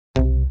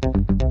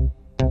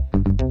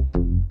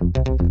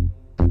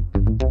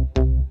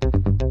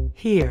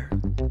Here,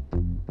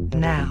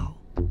 now,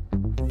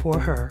 for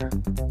her.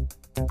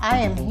 I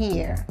am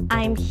here.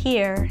 I'm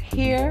here.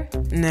 Here,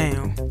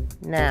 Now.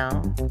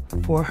 Now.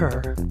 for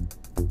her.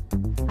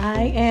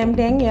 I am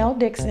Danielle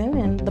Dixon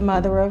and the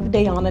mother of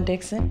Dayana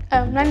Dixon.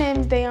 My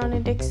name is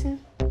Dayana Dixon.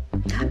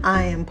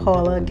 I am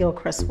Paula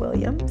Gilchrist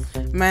Williams.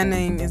 My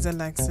name is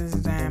Alexis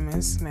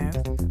Diamond Smith.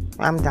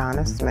 I'm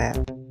Donna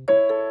Smith.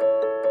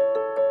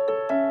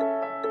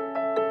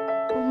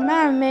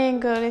 My main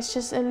goal is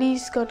just at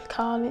least go to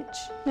college.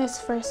 That's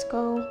the first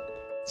goal.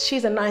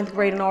 She's in 9th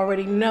grade and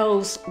already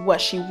knows what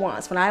she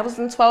wants. When I was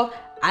in 12th,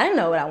 I didn't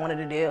know what I wanted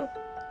to do.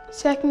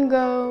 Second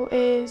goal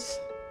is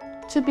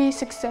to be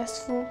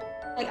successful.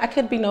 I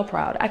could be no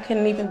proud. I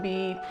couldn't even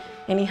be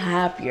any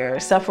happier,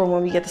 except for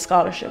when we get the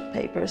scholarship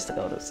papers to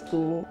go to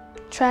school.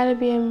 Try to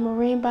be a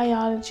marine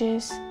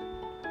biologist,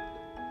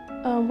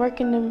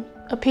 working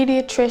a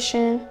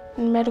pediatrician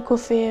in the medical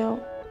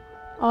field.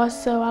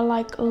 Also, I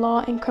like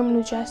law and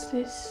criminal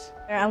justice.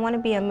 I want to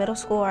be a middle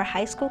school or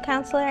high school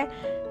counselor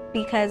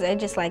because I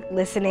just like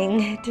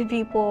listening to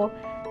people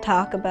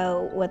talk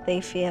about what they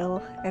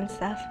feel and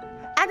stuff.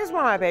 I just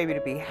want my baby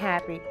to be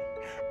happy.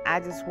 I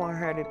just want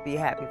her to be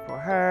happy for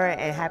her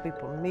and happy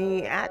for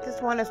me. I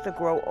just want us to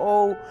grow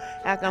old,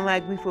 acting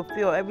like we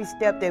fulfill every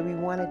step that we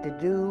wanted to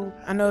do.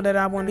 I know that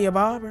I want to be a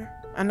barber.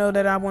 I know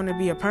that I want to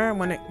be a parent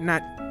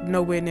not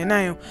nowhere near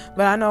now,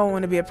 but I know I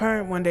want to be a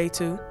parent one day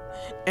too.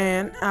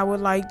 And I would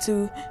like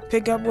to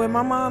pick up where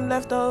my mom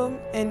left off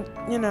and,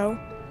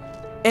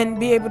 and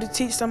be able to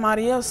teach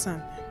somebody else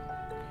something.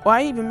 Or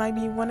I even might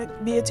want to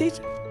be a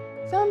teacher.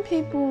 Some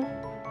people,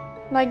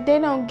 they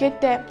don't get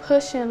that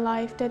push in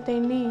life that they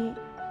need.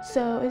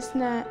 So it's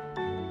not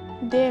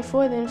there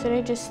for them, so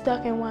they're just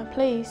stuck in one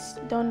place,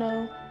 don't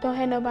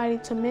have nobody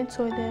to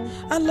mentor them.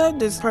 I love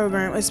this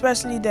program,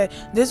 especially that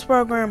this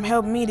program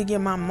helped me to get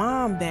my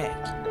mom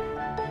back.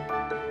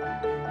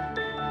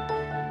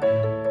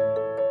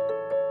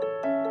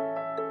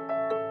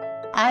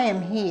 I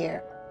am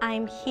here.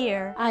 I'm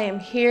here. I am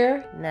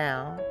here.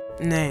 Now.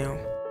 Now.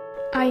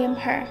 I am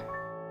her.